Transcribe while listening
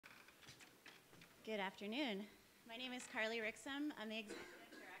Good afternoon. My name is Carly Rixum. I'm the Executive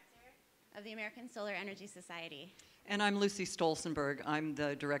Director of the American Solar Energy Society. And I'm Lucy Stolzenberg. I'm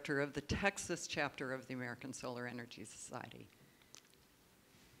the Director of the Texas chapter of the American Solar Energy Society.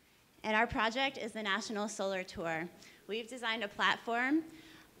 And our project is the National Solar Tour. We've designed a platform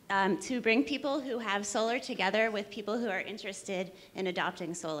to bring people who have solar together with people who are interested in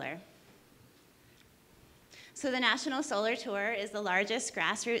adopting solar. So the National Solar Tour is the largest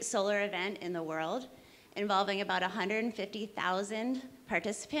grassroots solar event in the world, involving about 150,000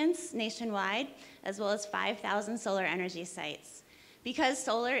 participants nationwide, as well as 5,000 solar energy sites. Because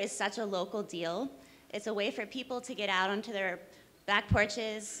solar is such a local deal, it's a way for people to get out onto their back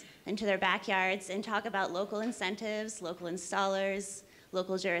porches, into their backyards, and talk about local incentives, local installers,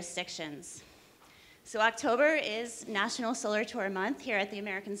 local jurisdictions. So October is National Solar Tour Month here at the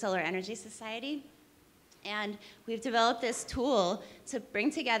American Solar Energy Society. And we've developed this tool to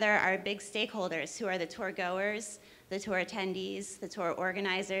bring together our big stakeholders, who are the tour goers, the tour attendees, the tour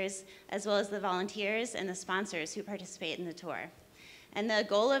organizers, as well as the volunteers and the sponsors who participate in the tour. And the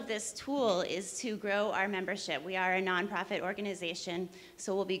goal of this tool is to grow our membership. We are a nonprofit organization,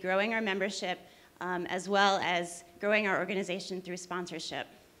 so we'll be growing our membership as well as growing our organization through sponsorship.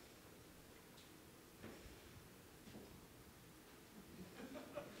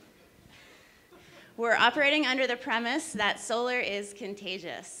 We're operating under the premise that solar is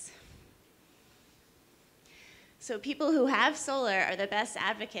contagious. So people who have solar are the best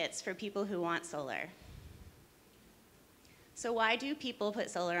advocates for people who want solar. So why do people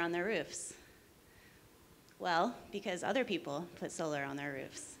put solar on their roofs? Well, because other people put solar on their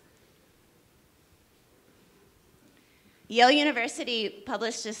roofs. Yale University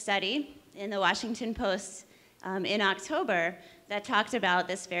published a study in the Washington Post in October that talked about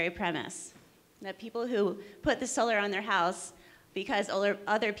this very premise, that people who put the solar on their house because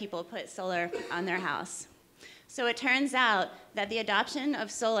other people put solar on their house. So it turns out that the adoption of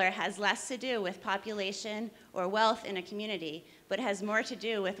solar has less to do with population or wealth in a community, but has more to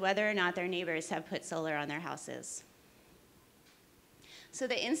do with whether or not their neighbors have put solar on their houses. So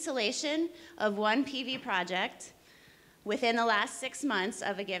the installation of one PV project within the last 6 months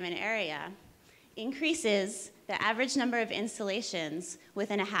of a given area increases the average number of installations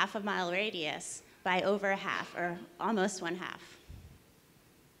within a half-a-mile radius by over half, or almost 1/2.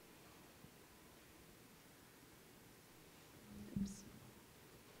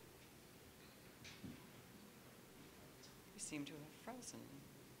 We seem to have frozen.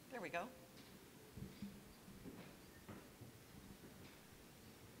 There we go.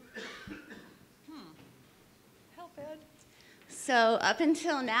 Help, Ed. So up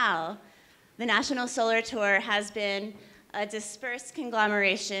until now, the National Solar Tour has been a dispersed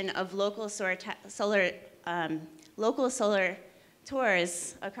conglomeration of local solar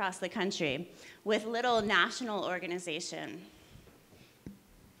tours across the country with little national organization.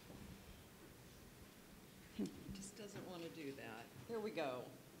 It just doesn't want to do that. There we go.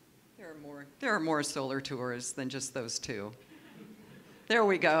 There are more solar tours than just those two. There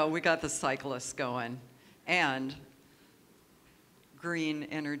we go. We got the cyclists going. And Green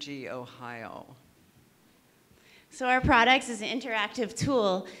Energy Ohio. So our product is an interactive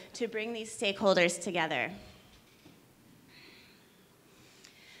tool to bring these stakeholders together.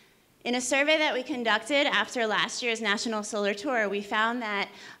 In a survey that we conducted after last year's National Solar Tour, we found that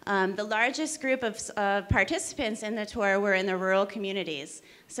the largest group of participants in the tour were in the rural communities.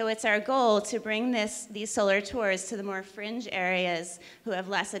 So it's our goal to bring these solar tours to the more fringe areas who have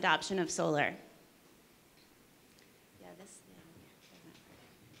less adoption of solar.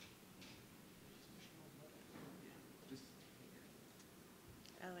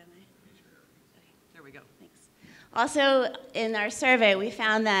 Also, in our survey, we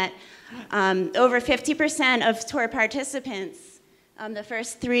found that over 50% of tour participants, the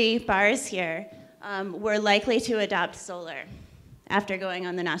first 3 bars here, were likely to adopt solar after going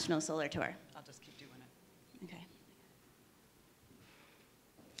on the National Solar Tour. I'll just keep doing it. Okay.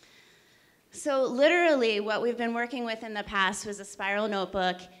 So literally, what we've been working with in the past was a spiral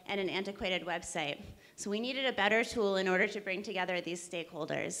notebook and an antiquated website. So we needed a better tool in order to bring together these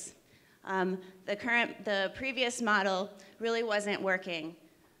stakeholders. The previous model really wasn't working.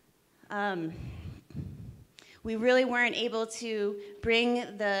 We really weren't able to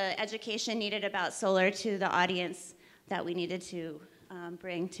bring the education needed about solar to the audience that we needed to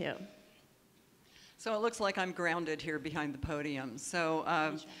bring to. So it looks like I'm grounded here behind the podium.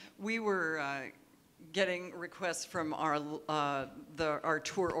 So we were getting requests from our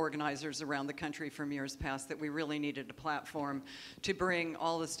tour organizers around the country from years past that we really needed a platform to bring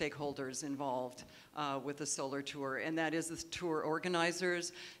all the stakeholders involved with the solar tour. And that is the tour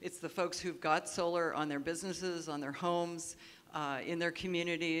organizers. It's the folks who've got solar on their businesses, on their homes, in their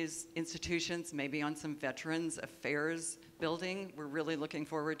communities, institutions, maybe on some Veterans Affairs building. We're really looking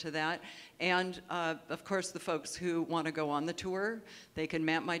forward to that. And of course, the folks who want to go on the tour, they can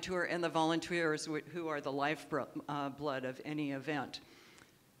map my tour, and the volunteers who are the lifeblood of any event.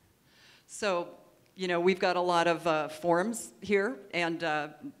 So, you know, we've got a lot of forms here, and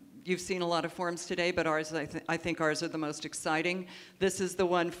you've seen a lot of forms today, but ours, I think ours are the most exciting. This is the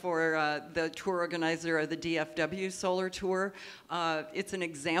one for the tour organizer of the DFW Solar Tour. It's an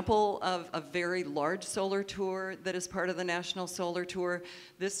example of a very large solar tour that is part of the National Solar Tour.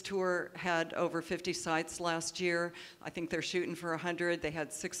 This tour had over 50 sites last year. I think they're shooting for 100. They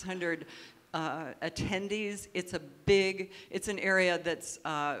had 600 attendees. It's an area that's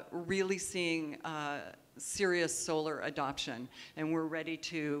really seeing serious solar adoption, and we're ready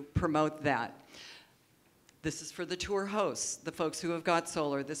to promote that. This is for the tour hosts, the folks who have got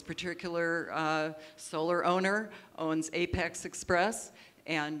solar. This particular solar owner owns Apex Express,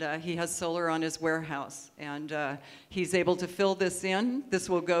 and he has solar on his warehouse, and he's able to fill this in. This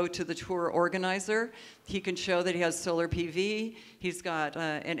will go to the tour organizer. He can show that he has solar PV. He's got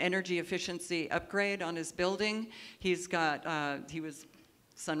an energy efficiency upgrade on his building. He's got, he was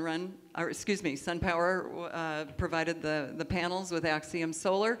SunPower provided the panels with Axiom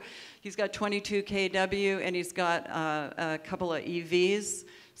Solar. He's got 22 kW, and he's got a couple of EVs.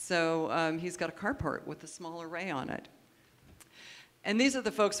 So he's got a carport with a small array on it. And these are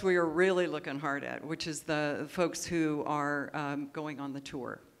the folks we are really looking hard at, which is the folks who are going on the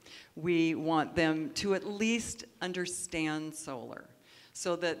tour. We want them to at least understand solar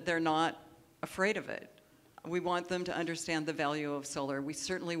so that they're not afraid of it. We want them to understand the value of solar. We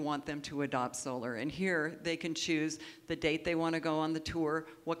certainly want them to adopt solar. And here they can choose the date they want to go on the tour,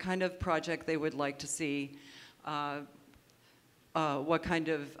 what kind of project they would like to see, what kind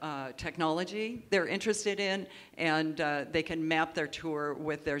of technology they're interested in, and they can map their tour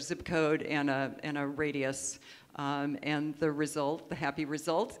with their zip code and a radius. And the result, the happy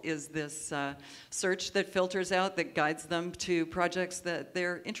result, is this search that filters out, that guides them to projects that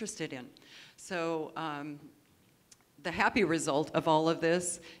they're interested in. So the happy result of all of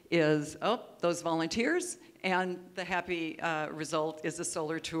this is, those volunteers, and the happy result is a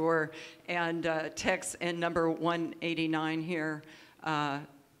solar tour, and text and number 189 here are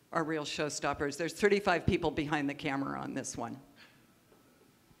real showstoppers. There's 35 people behind the camera on this one.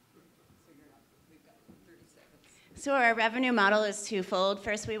 So our revenue model is twofold.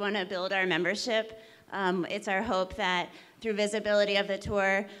 First, we want to build our membership. It's our hope that through visibility of the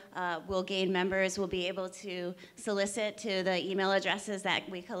tour, we'll gain members. We'll be able to solicit to the email addresses that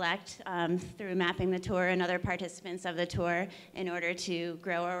we collect through mapping the tour and other participants of the tour in order to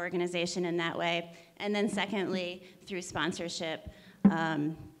grow our organization in that way. And then secondly, through sponsorship,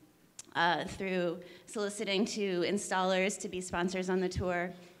 through soliciting to installers to be sponsors on the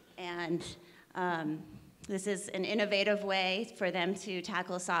tour. And this is an innovative way for them to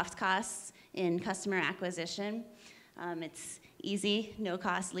tackle soft costs in customer acquisition. It's easy,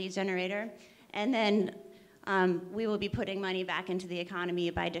 no-cost lead generator. And then we will be putting money back into the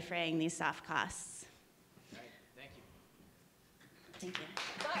economy by defraying these soft costs. All right, thank you. Thank you.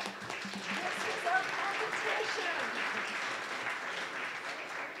 But this is our competition.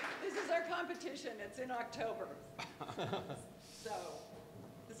 This is our competition. It's in October. So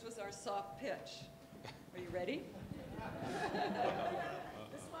this was our soft pitch. Are you ready?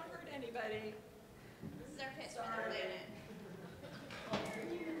 This won't hurt anybody. This is our pitch for the planet.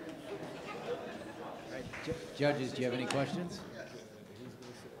 All right, judges, do you have any questions?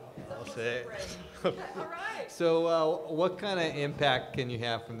 I'll say it. All right. So what kind of impact can you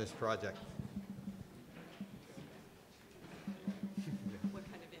have from this project? What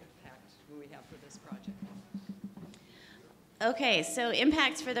kind of impact will we have for this project? Okay, so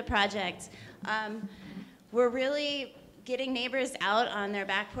impacts for the project. We're really getting neighbors out on their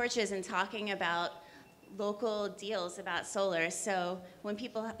back porches and talking about local deals about solar. So when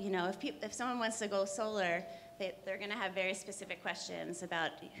people, if someone wants to go solar, they're going to have very specific questions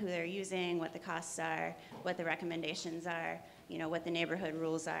about who they're using, what the costs are, what the recommendations are, what the neighborhood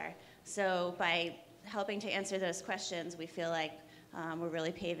rules are. So by helping to answer those questions, we feel like we're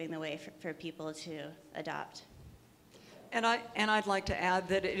really paving the way for people to adopt. And I'd like to add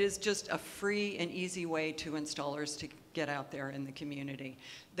that it is just a free and easy way to installers to get out there in the community.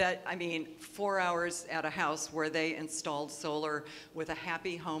 4 hours at a house where they installed solar with a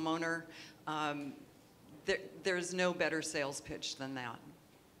happy homeowner, There's no better sales pitch than that.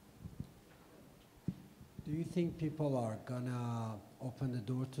 Do you think people are gonna open the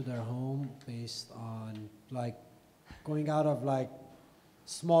door to their home based on like going out of like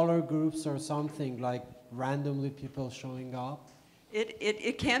smaller groups or something, like randomly people showing up?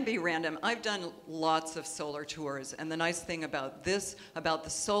 It can be random. I've done lots of solar tours, and the nice thing about the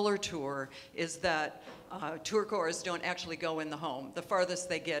solar tour is that tour goers don't actually go in the home. The farthest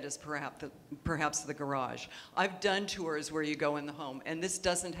they get is perhaps the garage. I've done tours where you go in the home, and this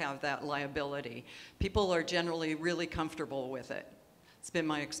doesn't have that liability. People are generally really comfortable with it. It's been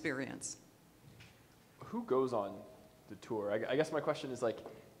my experience. Who goes on the tour? I guess my question is like,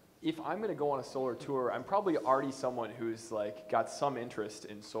 if I'm going to go on a solar tour, I'm probably already someone who's like got some interest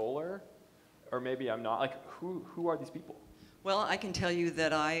in solar, or maybe I'm not. Like, who are these people? Well, I can tell you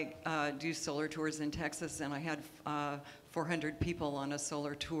that I do solar tours in Texas, and I had 400 people on a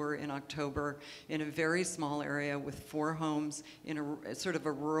solar tour in October in a very small area with 4 homes in a sort of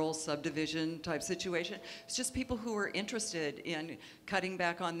a rural subdivision type situation. It's just people who are interested in cutting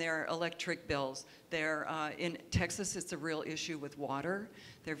back on their electric bills. In Texas, it's a real issue with water.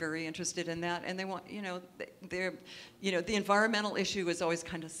 They're very interested in that, and they want, the environmental issue is always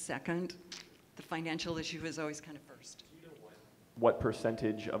kind of second. The financial issue is always kind of first. What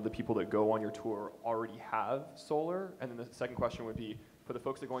percentage of the people that go on your tour already have solar? And then the second question would be, for the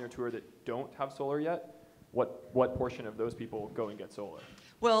folks that go on your tour that don't have solar yet, what portion of those people go and get solar?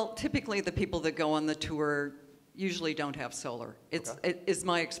 Well, typically the people that go on the tour usually don't have solar. It is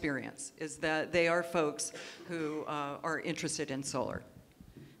my experience, is that they are folks who are interested in solar.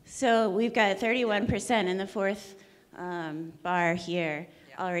 So we've got 31% in the fourth bar here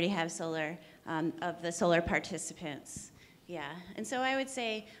already have solar, of the solar participants. Yeah, and so I would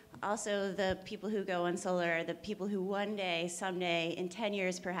say also the people who go on solar are the people who one day, someday, in 10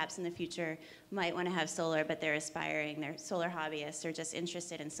 years perhaps in the future, might want to have solar, but they're aspiring, they're solar hobbyists, or just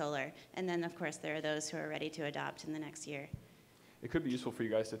interested in solar. And then, of course, there are those who are ready to adopt in the next year. It could be useful for you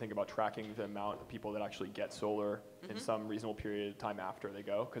guys to think about tracking the amount of people that actually get solar in some reasonable period of time after they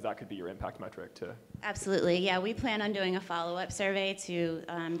go, because that could be your impact metric too. Absolutely, yeah. We plan on doing a follow-up survey to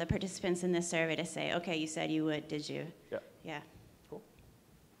the participants in this survey to say, okay, you said you would, did you? Yeah. Yeah. Cool.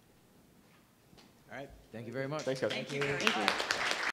 All right, thank you very much. Thanks, guys. Thank you very much.